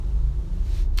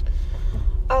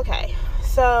Okay,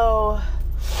 so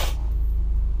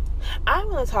I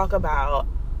want to talk about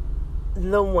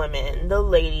the women, the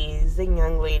ladies, the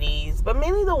young ladies, but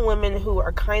mainly the women who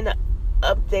are kind of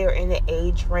up there in the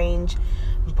age range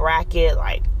bracket,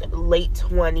 like late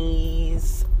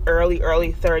 20s, early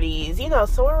 30s,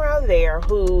 somewhere around there,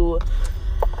 who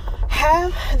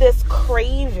have this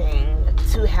craving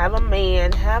to have a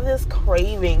man, have this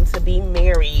craving to be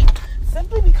married,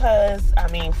 simply because,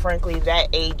 frankly, that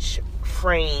age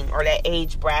frame or that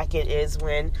age bracket is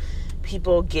when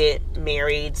people get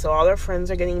married. So all their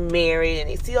friends are getting married and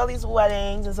they see all these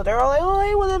weddings, and so they're all like, oh,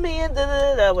 I want a man,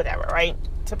 whatever, right?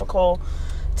 Typical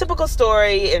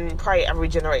story in probably every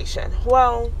generation.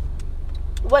 Well,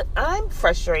 what I'm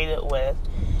frustrated with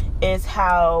is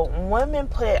how women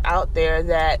put it out there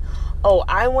that, oh,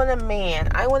 I want a man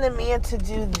to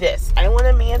do this, I want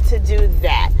a man to do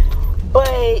that.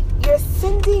 But you're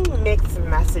sending mixed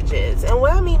messages. And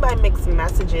what I mean by mixed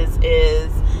messages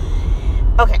is,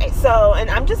 okay, so, and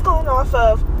I'm just going off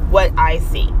of what I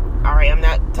see. All right, I'm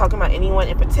not talking about anyone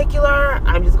in particular.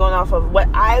 I'm just going off of what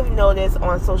I've noticed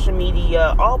on social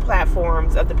media, all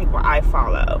platforms of the people I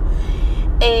follow.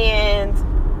 And,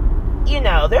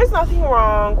 there's nothing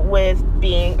wrong with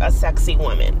being a sexy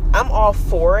woman. I'm all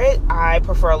for it. I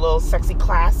prefer a little sexy,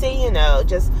 classy,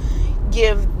 just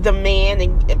give the man,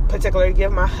 in particular,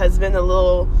 give my husband a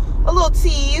little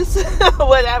tease,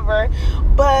 whatever.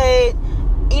 But,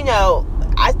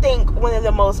 I think one of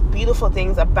the most beautiful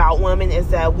things about women is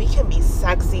that we can be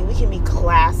sexy, we can be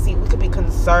classy, we can be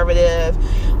conservative,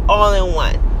 all in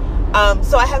one.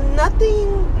 So I have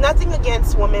nothing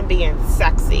against women being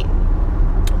sexy,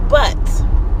 but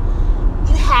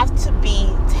you have to be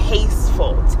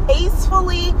tasteful.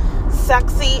 Tastefully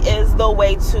sexy is the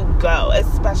way to go,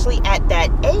 especially at that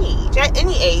age, at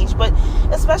any age, but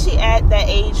especially at that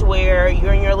age where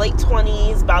you're in your late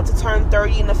 20s, about to turn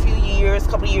 30 in a few years,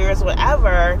 couple of years,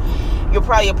 whatever. You're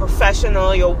probably a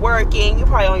professional, you're working, you're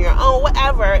probably on your own,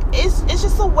 whatever. It's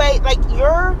just a way, like,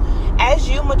 as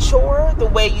you mature, the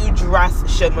way you dress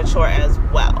should mature as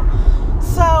well.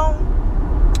 So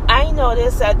I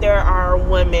notice that there are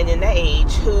women in the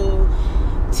age who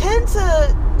tend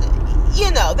to,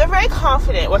 they're very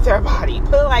confident with their body,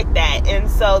 put it like that. And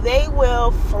so they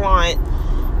will flaunt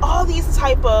all these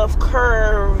type of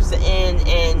curves and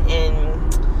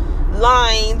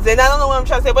lines. And I don't know what I'm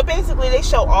trying to say, but basically they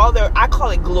show all their, I call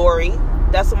it glory.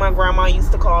 That's what my grandma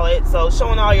used to call it. So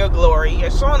showing all your glory.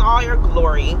 You're showing all your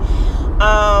glory.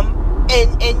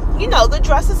 And the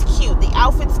dress is cute, the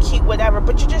outfit's cute, whatever,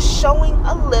 but you're just showing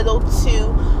a little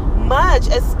too much,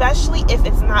 especially if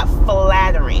it's not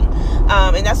flattering.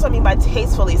 And that's what I mean by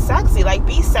tastefully sexy. Like,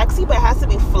 be sexy, but it has to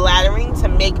be flattering to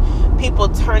make people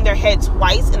turn their head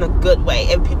twice in a good way.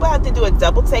 If people have to do a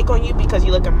double take on you because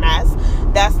you look a mess,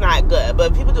 that's not good.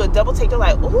 But if people do a double take, they're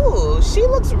like, ooh, she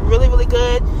looks really, really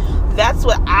good. That's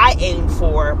what I aim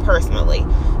for personally.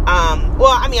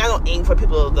 I don't aim for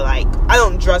people to, I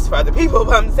don't dress for other people,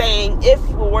 but I'm saying if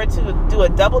we were to do a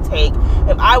double take,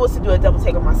 if I was to do a double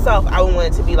take on myself, I would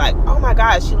want it to be like, oh my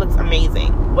gosh, she looks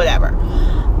amazing, whatever.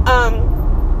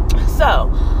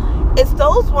 So it's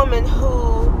those women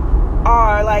who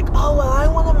are like, oh, well, I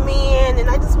want a man, and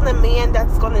I just want a man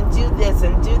that's going to do this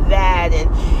and do that, and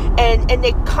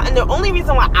the only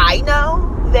reason why I know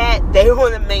that they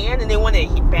want a man and they want it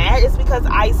bad is because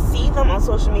I see them on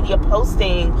social media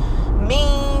posting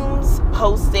memes,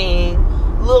 posting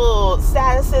little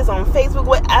statuses on Facebook,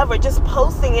 whatever, just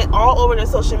posting it all over their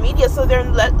social media. So they're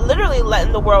literally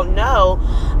letting the world know,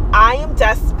 I am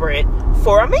desperate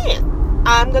for a man.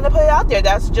 I'm going to put it out there.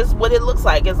 That's just what it looks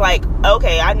like. It's like,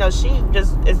 okay, I know she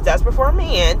just is desperate for a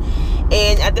man,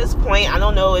 and at this point, I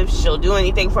don't know if she'll do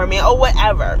anything for a man or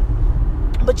whatever.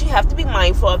 But you have to be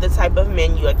mindful of the type of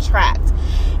men you attract.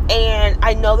 And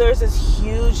I know there's this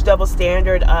huge double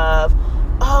standard of,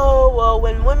 oh, well,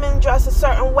 when women dress a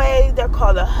certain way, they're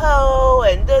called a hoe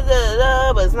and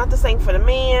but it's not the same for the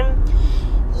man.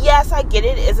 Yes, I get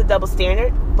it. It's a double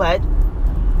standard, but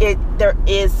there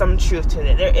is some truth to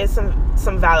it. There is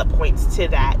some valid points to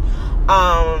that.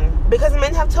 Because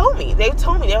men have told me. They've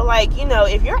told me. They're like,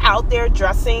 if you're out there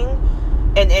dressing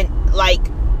and like,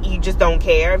 you just don't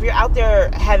care. If you're out there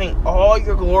having all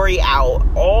your glory out,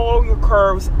 all your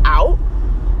curves out,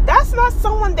 that's not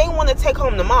someone they want to take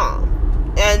home to mom.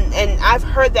 And I've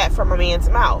heard that from a man's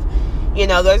mouth.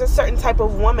 There's a certain type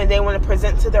of woman they want to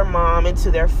present to their mom and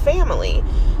to their family.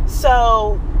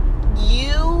 So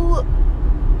you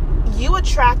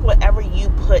attract whatever you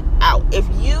put out. If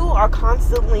you are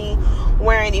constantly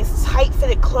wearing these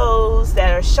tight-fitted clothes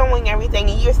that are showing everything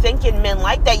and you're thinking men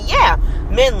like that, yeah,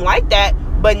 men like that,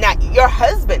 but not your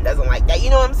husband doesn't like that. You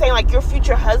know what I'm saying? Like, your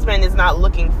future husband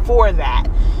looking for that.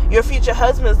 Your future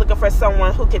husband is looking for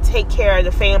someone who can take care of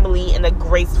the family in a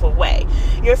graceful way.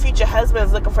 Your future husband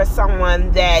is looking for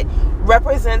someone that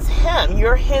represents him.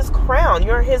 You're his crown.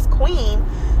 You're his queen.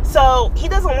 So he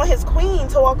doesn't want his queen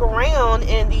to walk around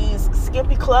in these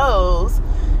skimpy clothes,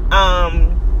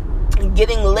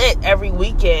 getting lit every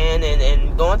weekend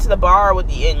and going to the bar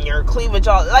with you and your cleavage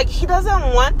all. Like, he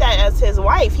doesn't want that as his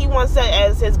wife. He wants that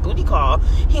as his booty call.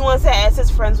 He wants that as his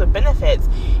friends with benefits.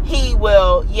 He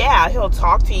will, he'll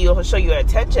talk to you, he'll show you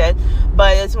attention,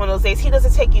 but it's one of those days he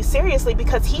doesn't take you seriously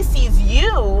because he sees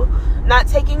you not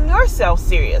taking yourself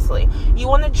seriously. You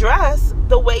want to dress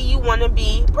the way you want to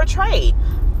be portrayed.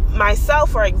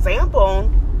 Myself, for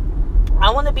example,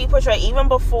 I want to be portrayed even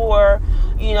before,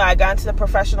 I got into the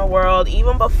professional world,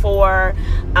 even before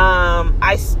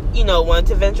I wanted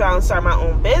to venture out and start my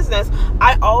own business.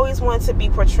 I always wanted to be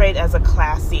portrayed as a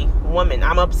classy woman.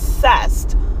 I'm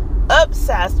obsessed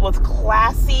with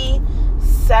classy,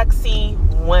 sexy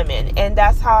women. And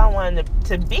that's how I wanted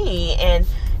to be, and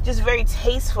just very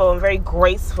tasteful and very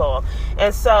graceful.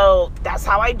 And so that's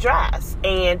how I dress,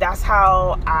 and that's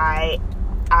how I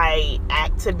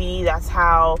act to be. That's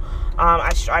how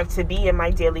I strive to be in my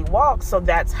daily walk. So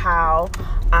that's how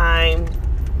I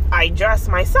dress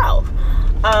myself.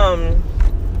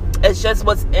 It's just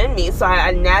what's in me. So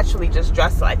I naturally just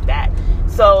dress like that.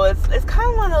 So it's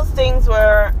kind of one of those things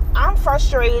where I'm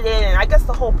frustrated, and I guess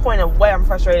the whole point of what I'm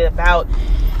frustrated about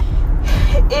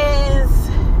is,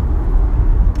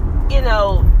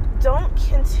 don't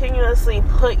continuously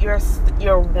put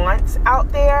your wants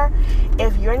out there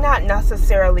if you're not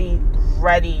necessarily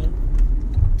ready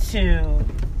to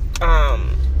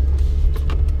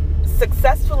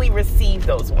successfully receive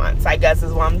those wants, I guess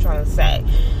is what I'm trying to say.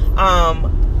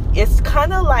 It's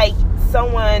kind of like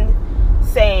someone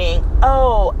saying,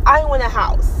 oh, I want a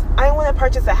house. I want to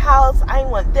purchase a house. I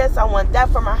want this. I want that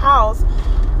for my house.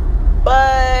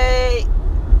 But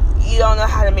you don't know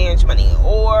how to manage money,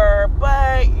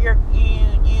 but you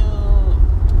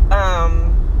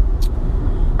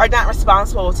are not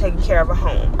responsible for taking care of a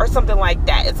home or something like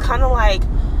that. It's kind of like,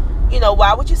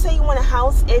 why would you say you want a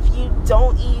house if you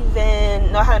don't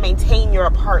even know how to maintain your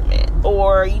apartment,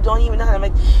 or you don't even know how to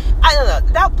make, I don't know.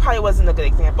 That probably wasn't a good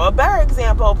example. A better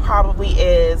example probably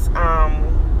is, I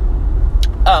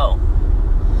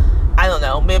don't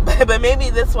know, but maybe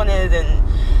this one isn't.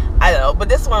 I don't know, but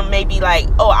this one may be like,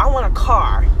 oh, I want a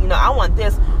car. I want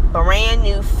this brand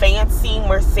new fancy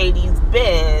Mercedes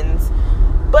Benz,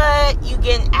 but you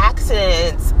get in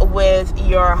accidents with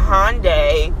your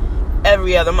Hyundai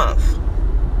every other month.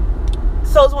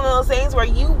 So it's one of those things where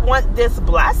you want this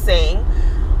blessing,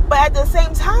 but at the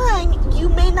same time, you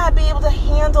may not be able to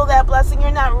handle that blessing.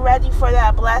 You're not ready for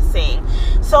that blessing.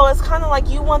 So it's kind of like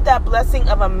you want that blessing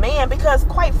of a man, because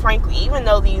quite frankly, even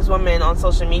though these women on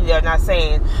social media are not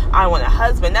saying, I want a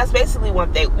husband, that's basically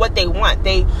what they want.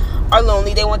 They are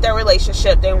lonely. They want that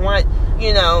relationship. They want,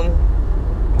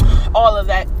 all of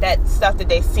that stuff that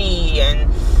they see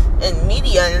and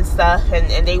media and stuff,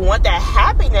 and they want that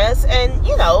happiness, and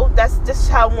that's just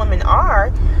how women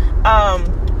are.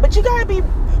 But you gotta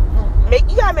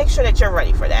make sure that you're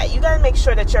ready for that. You gotta make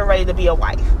sure that you're ready to be a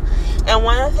wife. And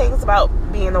one of the things about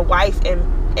being a wife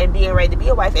and being ready to be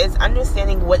a wife is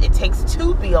understanding what it takes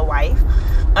to be a wife,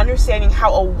 understanding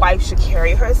how a wife should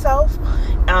carry herself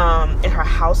in her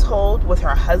household, with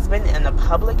her husband, in the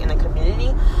public, in the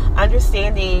community,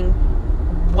 understanding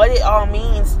what it all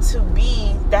means to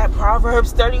be that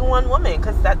Proverbs 31 woman,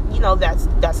 because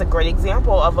that's a great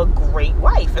example of a great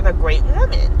wife and a great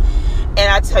woman. And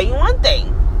I tell you one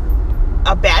thing,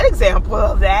 a bad example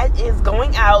of that is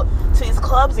going out to these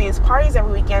clubs and these parties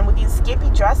every weekend with these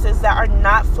skimpy dresses that are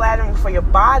not flattering for your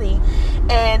body.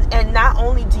 And not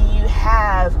only do you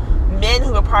have men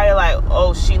who are probably like,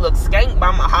 oh, she looks skank, but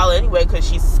I'm gonna holler anyway because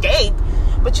she's skank,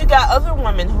 but you got other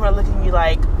women who are looking at you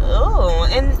like, oh,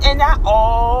 and that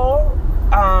all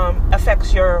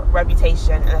affects your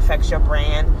reputation and affects your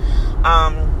brand,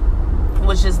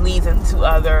 which just leads into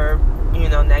other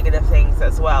negative things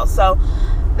as well. So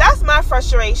that's my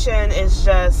frustration, is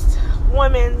just,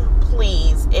 women,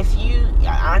 please, if you,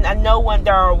 I know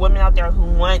there are women out there who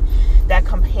want that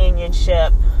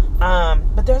companionship,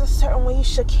 but there's a certain way you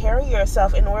should carry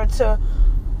yourself in order to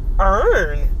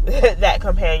earn that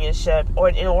companionship, or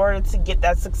in order to get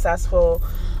that successful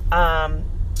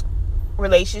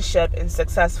relationship and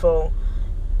successful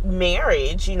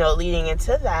marriage, leading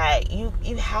into that. You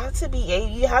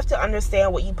have to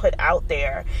understand what you put out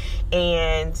there.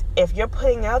 And if you're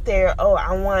putting out there, oh,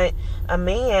 I want a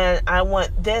man, I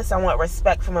want this, I want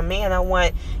respect from a man, I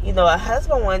want a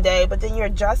husband one day, but then you're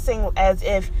dressing as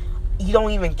if you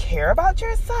don't even care about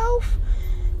yourself,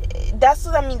 that's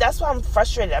what I mean. That's why I'm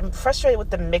frustrated. I'm frustrated with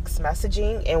the mixed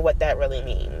messaging and what that really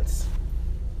means.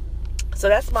 So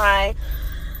that's my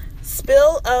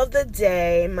spill of the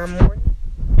day, my morning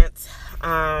rant.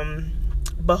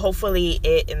 But hopefully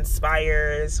it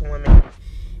inspires women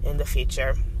in the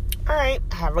future. All right,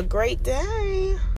 have a great day.